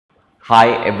Hi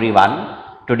everyone.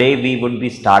 Today we would be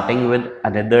starting with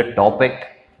another topic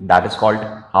that is called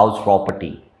house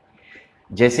property.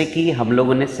 जैसे कि हम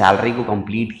लोगों ने सैलरी को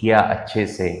कंप्लीट किया अच्छे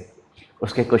से,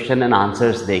 उसके क्वेश्चन एंड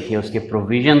आंसर्स देखे, उसके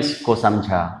प्रोविजंस को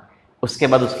समझा, उसके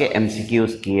बाद उसके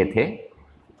MCQs किए थे,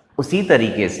 उसी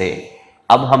तरीके से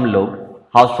अब हम लोग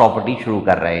हाउस प्रॉपर्टी शुरू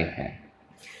कर रहे हैं.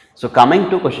 So coming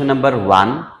to question number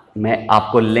 1, मैं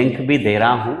आपको लिंक भी दे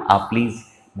रहा हूँ, आप प्लीज़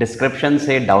डिस्क्रिप्शन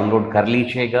से डाउनलोड कर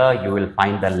लीजिएगा. You will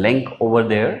find the link over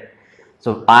there.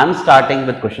 So I am starting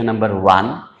with question number 1.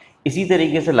 इसी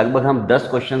तरीके से लगभग हम 10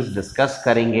 क्वेश्चंस डिस्कस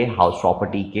करेंगे हाउस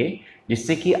प्रॉपर्टी के,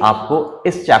 जिससे कि आपको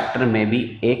इस चैप्टर में भी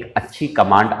एक अच्छी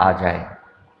कमांड आ जाए.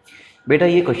 बेटा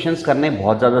ये क्वेश्चंस करने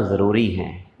बहुत ज़्यादा ज़रूरी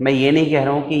हैं. मैं ये नहीं कह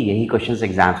रहा हूँ कि यही क्वेश्चंस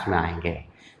एग्जाम्स में आएंगे,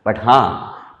 बट हाँ,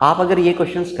 आप अगर ये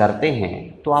क्वेश्चंस करते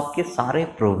हैं तो आपके सारे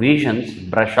प्रोविजंस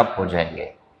ब्रश अप हो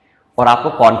जाएंगे और आपको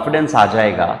कॉन्फिडेंस आ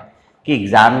जाएगा कि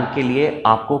एग्ज़ाम के लिए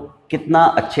आपको कितना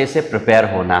अच्छे से प्रिपेयर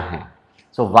होना है.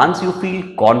 So once you feel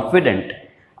confident,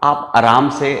 आप आराम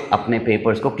से अपने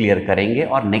पेपर्स को क्लियर करेंगे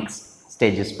और नेक्स्ट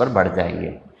स्टेजेस पर बढ़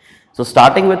जाएंगे. So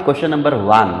starting with question number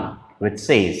 1 which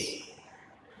says,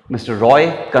 Mr. Roy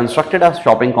constructed a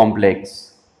shopping complex.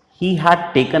 He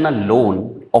had taken a loan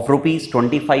of rupees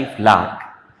 25 lakh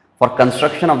for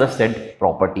construction of the said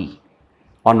property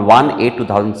on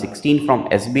 1/8/2016 from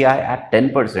SBI at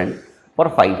 10% for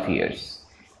 5 years.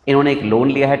 इन्होंने एक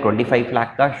loan लिया है 25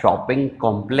 लाख का, shopping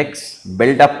complex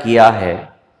buildup किया है.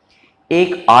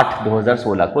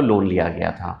 1/8/2016 को loan लिया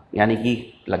गया था, यानी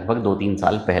कि लगभग 2-3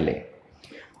 साल पहले.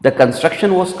 The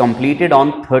construction was completed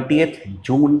on 30th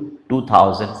June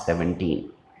 2017.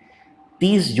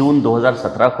 30 जून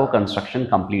 2017 को कंस्ट्रक्शन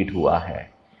कंप्लीट हुआ है.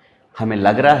 हमें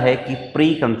लग रहा है कि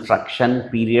प्री कंस्ट्रक्शन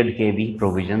पीरियड के भी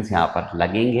प्रोविजंस यहाँ पर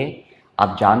लगेंगे.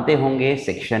 आप जानते होंगे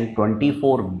section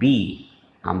 24B,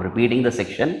 I am repeating the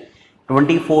section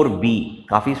 24B.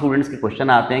 काफ़ी स्टूडेंट्स के क्वेश्चन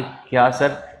आते हैं, क्या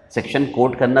सर सेक्शन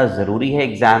कोट करना ज़रूरी है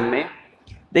एग्ज़ाम में?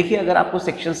 देखिए, अगर आपको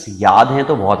सेक्शंस याद हैं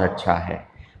तो बहुत अच्छा है,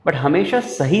 बट हमेशा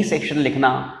सही सेक्शन लिखना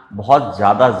बहुत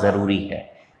ज़्यादा ज़रूरी है.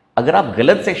 अगर आप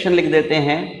गलत सेक्शन लिख देते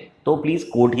हैं तो प्लीज़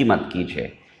कोट ही मत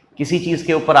कीजिए. किसी चीज़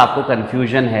के ऊपर आपको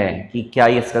कन्फ्यूजन है कि क्या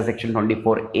ये इसका सेक्शन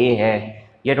 24A है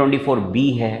या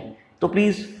 24B है, तो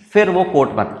प्लीज़ फिर वो कोट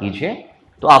मत कीजिए,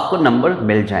 तो आपको नंबर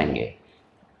मिल जाएंगे.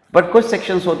 बट कुछ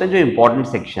सेक्शंस होते हैं जो इम्पोर्टेंट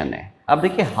सेक्शन है. अब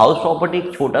देखिए, हाउस प्रॉपर्टी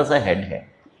एक छोटा सा हेड है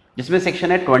जिसमें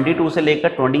सेक्शन है 22 से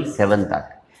लेकर 27 तक.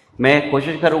 मैं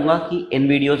कोशिश करूँगा कि इन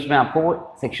वीडियोज़ में आपको वो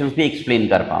सेक्शंस भी एक्सप्लेन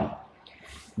कर पाऊँ,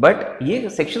 बट ये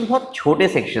सेक्शंस बहुत छोटे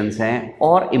सेक्शंस हैं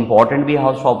और इम्पॉर्टेंट भी.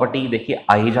 हाउस प्रॉपर्टी देखिए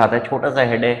आ ही जाता है, छोटा सा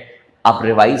हेड है. आप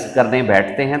रिवाइज करने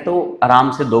बैठते हैं तो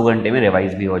आराम से 2 घंटे में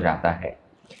रिवाइज भी हो जाता है.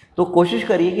 तो कोशिश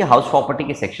करिए कि हाउस प्रॉपर्टी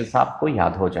के सेक्शंस आपको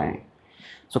याद हो जाएं.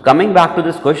 So coming back to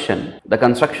this question, the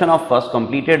construction of first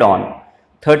completed on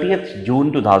 30th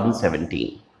June 2017.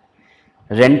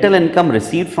 Rental income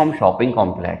received from shopping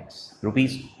complex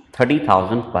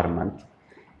 ₹30,000 per month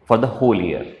for the whole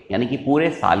year, यानी कि पूरे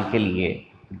साल के लिए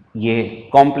ये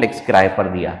कॉम्प्लेक्स किराए पर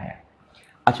दिया है.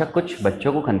 अच्छा, कुछ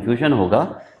बच्चों को कन्फ्यूजन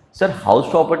होगा, सर हाउस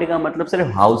प्रॉपर्टी का मतलब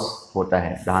सिर्फ हाउस होता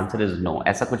है? द आंसर इज नो,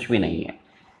 ऐसा कुछ भी नहीं है.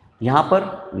 यहाँ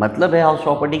पर मतलब है हाउस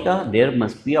प्रॉपर्टी का, there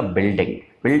must be a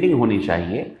building होनी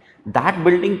चाहिए. That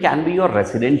building can be your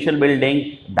residential building,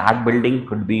 that building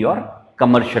could be your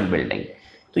commercial building.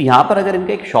 तो यहाँ पर अगर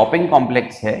इनका एक शॉपिंग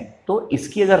कॉम्प्लेक्स है तो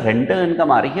इसकी अगर रेंटल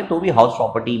इनकम आ रही है तो भी हाउस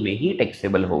प्रॉपर्टी में ही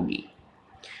टैक्सेबल होगी.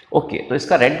 ओके, तो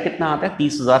इसका रेंट कितना आता है?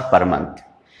 30,000 per month.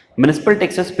 Municipal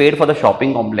taxes paid for the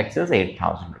shopping complexes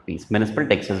 8,000 rupees. Municipal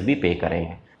taxes भी पे करे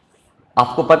हैं.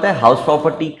 आपको पता है हाउस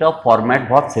प्रॉपर्टी का फॉर्मेट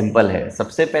बहुत सिंपल है.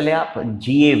 सबसे पहले आप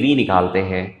GAV निकालते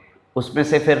हैं, उसमें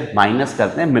से फिर माइनस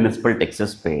करते हैं म्युनिसिपल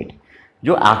टैक्सेस पेड,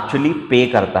 जो एक्चुअली पे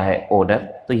करता है ओनर.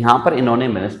 तो यहाँ पर इन्होंने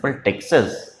म्युनिसिपल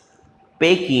टैक्सेस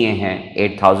पे किए हैं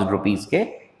 8,000 रुपीज़ के,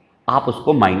 आप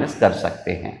उसको माइनस कर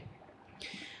सकते हैं.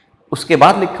 उसके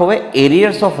बाद लिखा हुआ है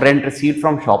arrears of rent received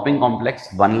from shopping complex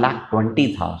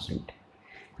 1,20,000.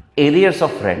 Arrears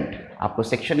of rent, आपको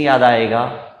सेक्शन याद आएगा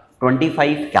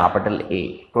 25A.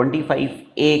 25A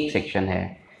एक सेक्शन है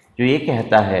जो ये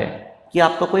कहता है कि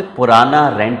आपका कोई पुराना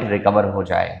रेंट रिकवर हो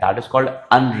जाए, that is called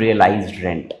unrealised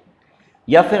rent.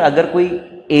 या फिर अगर कोई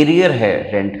एरियर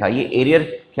है रेंट का, ये एरियर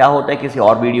क्या होता है किसी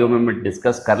और वीडियो में मैं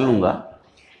डिस्कस कर लूँगा.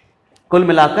 कुल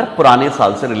मिलाकर पुराने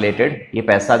साल से रिलेटेड ये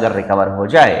पैसा अगर रिकवर हो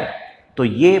जाए तो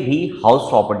ये भी हाउस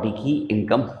प्रॉपर्टी की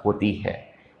इनकम होती है,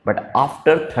 बट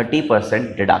आफ्टर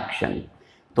 30% डिडक्शन.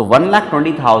 तो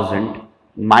 1,20,000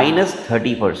 माइनस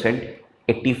 30%,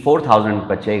 84,000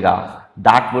 बचेगा.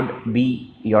 That would be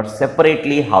your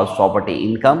separately house property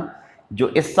income. जो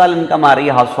इस साल इनकम आ रही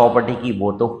है हाउस प्रॉपर्टी की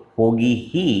वो तो होगी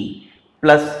ही,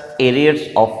 प्लस एरियर्स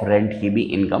ऑफ रेंट की भी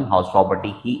इनकम हाउस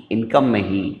प्रॉपर्टी की इनकम में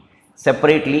ही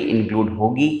सेपरेटली इंक्लूड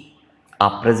होगी।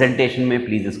 आप प्रेजेंटेशन में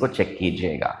प्लीज इसको चेक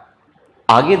कीजिएगा।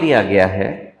 आगे दिया गया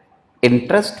है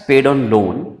interest paid on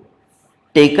loan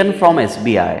taken from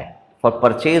SBI for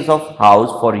purchase of house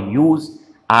for use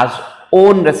as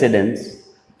own residence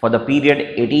for the period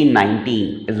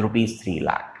 1819 is ₹3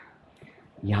 lakh.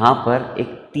 यहां पर एक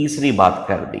तीसरी बात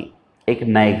कर दी एक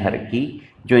नए घर की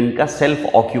जो इनका सेल्फ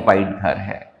ऑक्यूपाइड घर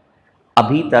है।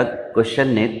 अभी तक क्वेश्चन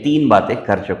ने 3 बातें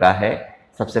कर चुका है।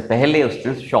 सबसे पहले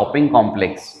उसने शॉपिंग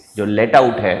कॉम्प्लेक्स जो लेट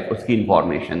आउट है उसकी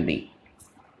इंफॉर्मेशन दी।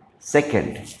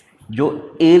 सेकंड,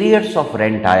 जो एरियर्स ऑफ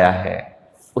रेंट आया है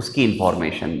उसकी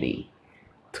इंफॉर्मेशन दी।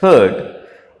 थर्ड,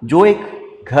 जो एक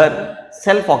घर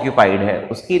सेल्फ ऑक्यूपाइड है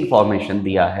उसकी इंफॉर्मेशन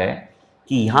दिया है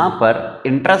कि यहां पर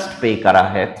इंटरेस्ट पे करा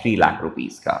है 3 लाख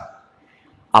रुपीस का।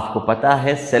 आपको पता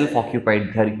है सेल्फ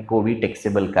ऑक्यूपाइड घर को भी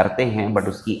टैक्सेबल करते हैं, बट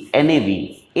उसकी NAV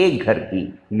एक घर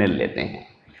की निल लेते हैं।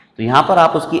 तो यहां पर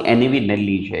आप उसकी NAV निल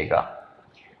लीजिएगा।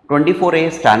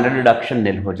 24A स्टैंडर्ड डिडक्शन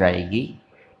निल हो जाएगी।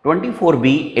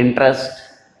 24B इंटरेस्ट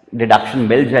डिडक्शन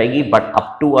मिल जाएगी, but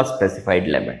up to a specified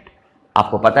limit.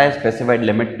 आपको पता है स्पेसिफाइड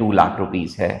लिमिट 2 लाख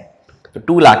रुपीस है, तो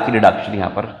 2 लाख की डिडक्शन यहाँ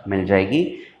पर मिल जाएगी।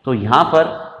 तो यहाँ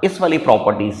पर इस वाली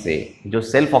प्रॉपर्टी से जो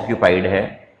सेल्फ ऑक्यूपाइड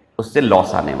है उससे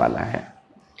लॉस आने वाला है।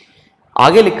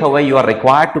 आगे लिखा हुआ है you are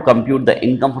required to compute the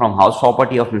income from house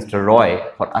property of mister Roy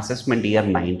for assessment year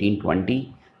 1920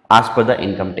 as per the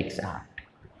income tax act.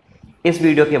 इस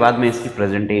वीडियो के बाद मैं इसकी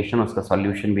प्रेजेंटेशन उसका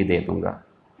सॉल्यूशन भी दे दूंगा।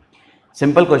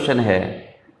 सिंपल क्वेश्चन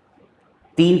है,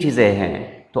 3 चीज़ें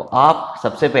हैं। तो आप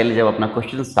सबसे पहले जब अपना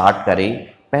क्वेश्चन स्टार्ट करें,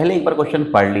 पहले एक बार क्वेश्चन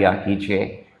पढ़ लिया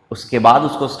कीजिए, उसके बाद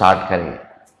उसको स्टार्ट करें।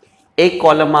 एक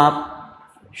कॉलम आप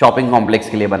शॉपिंग कॉम्प्लेक्स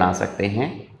के लिए बना सकते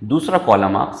हैं, दूसरा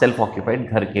कॉलम आप सेल्फ ऑक्यूपाइड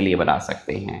घर के लिए बना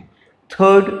सकते हैं।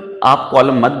 थर्ड, आप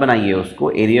कॉलम मत बनाइए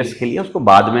उसको एरियर्स के लिए, उसको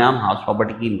बाद में हम हाउस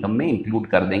प्रॉपर्टी की इनकम में इंक्लूड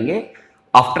कर देंगे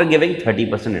आफ्टर गिविंग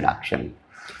 30% डिडक्शन।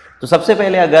 तो सबसे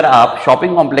पहले अगर आप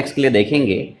शॉपिंग कॉम्प्लेक्स के लिए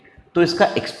देखेंगे तो इसका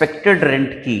एक्सपेक्टेड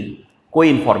रेंट की कोई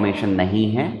इंफॉर्मेशन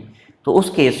नहीं है। तो उस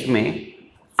केस में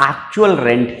एक्चुअल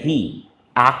रेंट ही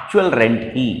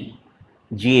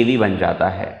GAV बन जाता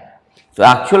है। तो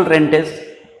actual rent is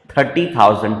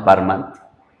 30,000 per month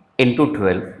into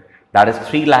 12, that is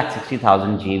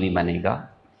 3,60,000 GAV बनेगा।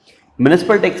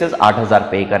 म्युनिसिपल टैक्सेस 8,000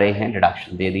 पे करे हैं,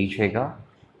 डिडक्शन दे दीजिएगा।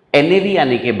 NAV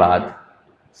आने के बाद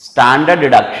स्टैंडर्ड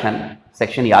डिडक्शन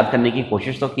सेक्शन याद करने की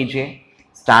कोशिश तो कीजिए।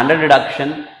 Standard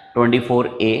deduction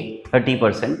 24A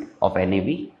 30% of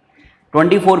NAV,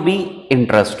 24B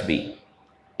interest भी।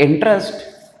 इंटरेस्ट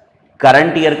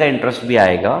करंट ईयर का इंटरेस्ट भी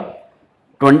आएगा।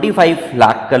 25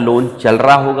 लाख का लोन चल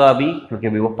रहा होगा अभी, क्योंकि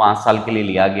अभी वो 5 साल के लिए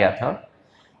लिया गया था।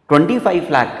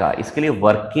 25 लाख का इसके लिए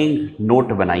वर्किंग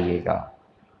नोट बनाइएगा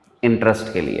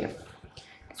इंटरेस्ट के लिए।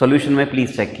 सॉल्यूशन में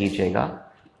प्लीज चेक कीजिएगा।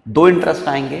 2 इंटरेस्ट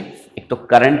आएंगे, एक तो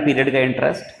करंट पीरियड का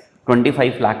इंटरेस्ट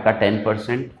 25 लाख का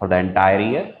 10% फॉर द एंटायर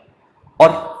ईयर, और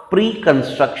प्री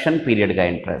कंस्ट्रक्शन पीरियड का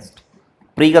इंटरेस्ट।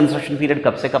 प्री कंस्ट्रक्शन पीरियड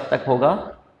कब से कब तक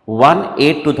होगा?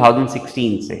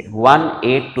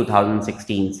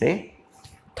 1/8/2016 से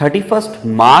 31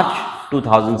 मार्च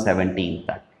 2017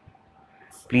 तक।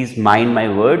 Please mind my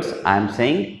words, I am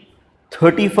saying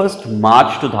 31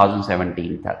 मार्च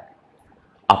 2017 तक।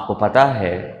 आपको पता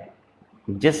है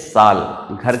जिस साल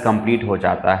घर कंप्लीट हो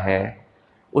जाता है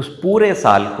उस पूरे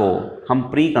साल को हम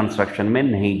प्री कंस्ट्रक्शन में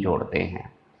नहीं जोड़ते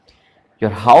हैं।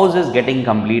 Your house is getting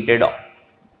completed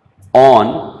on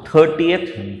 30th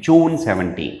June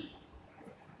 17।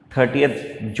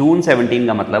 30th जून 17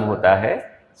 का मतलब होता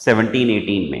है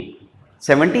 17-18 में।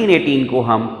 17-18 को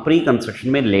हम प्री कंस्ट्रक्शन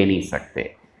में ले नहीं सकते।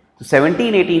 तो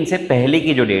 17-18 से पहले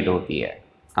की जो डेट होती है,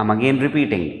 आई एम अगेन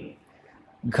रिपीटिंग,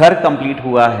 घर कंप्लीट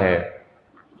हुआ है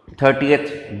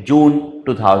 30th जून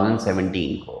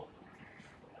 2017 को,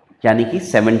 यानी कि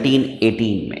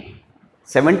 17-18 में।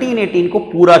 17-18 को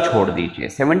पूरा छोड़ दीजिए।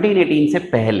 17-18 से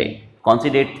पहले कौन सी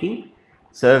डेट थी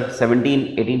सर?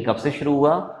 17-18 कब से शुरू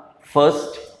हुआ?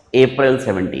 1 अप्रैल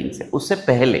 17 से। उससे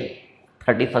पहले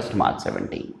 31 मार्च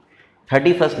 17।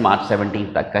 31 मार्च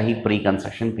 17 तक का ही प्री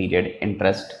कंस्ट्रक्शन पीरियड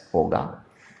इंटरेस्ट होगा।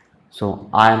 सो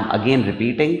आई एम अगेन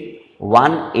रिपीटिंग,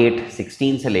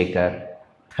 1/8/16 से लेकर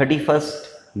 31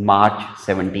 मार्च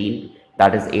 17,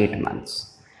 दैट इज 8 मंथ्स।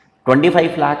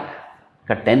 25 लाख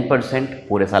का 10%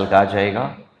 पूरे साल का आ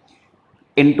जाएगा,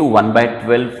 इंटू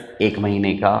 1/12 1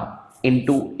 महीने का,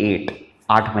 इंटू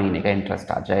 8 महीने का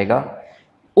इंटरेस्ट आ जाएगा।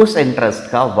 उस इंटरेस्ट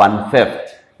का 1/5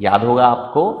 याद होगा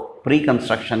आपको, प्री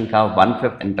कंस्ट्रक्शन का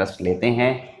 1/5 इंटरेस्ट लेते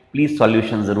हैं। प्लीज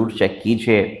सॉल्यूशन जरूर चेक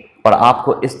कीजिए और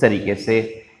आपको इस तरीके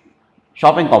से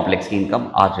शॉपिंग कॉम्प्लेक्स की इनकम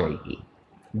आ जाएगी।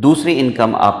 दूसरी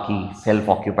इनकम आपकी सेल्फ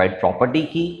ऑक्यूपाइड प्रॉपर्टी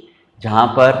की, जहां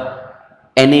पर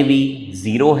NAV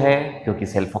 0 है क्योंकि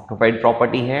सेल्फ ऑक्यूपाइड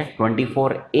प्रॉपर्टी है।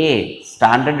 24A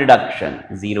स्टैंडर्ड डिडक्शन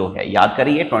 0 है, याद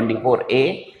करिए 24A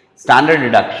स्टैंडर्ड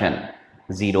डिडक्शन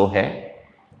 0 है।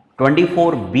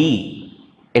 24B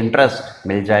इंटरेस्ट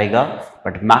मिल जाएगा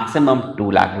बट मैक्सिमम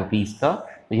 2 लाख रुपीस का,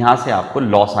 तो यहां से आपको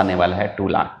लॉस आने वाला है 2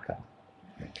 लाख का।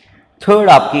 थर्ड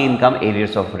आपकी इनकम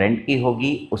एरियर्स ऑफ रेंट की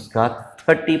होगी, उसका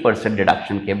 30%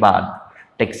 डिडक्शन के बाद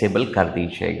टैक्सेबल कर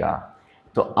दीजिएगा।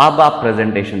 तो अब आप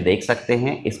प्रेजेंटेशन देख सकते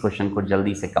हैं, इस क्वेश्चन को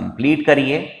जल्दी से कंप्लीट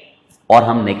करिए और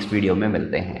हम नेक्स्ट वीडियो में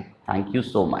मिलते हैं। Thank you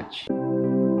so much.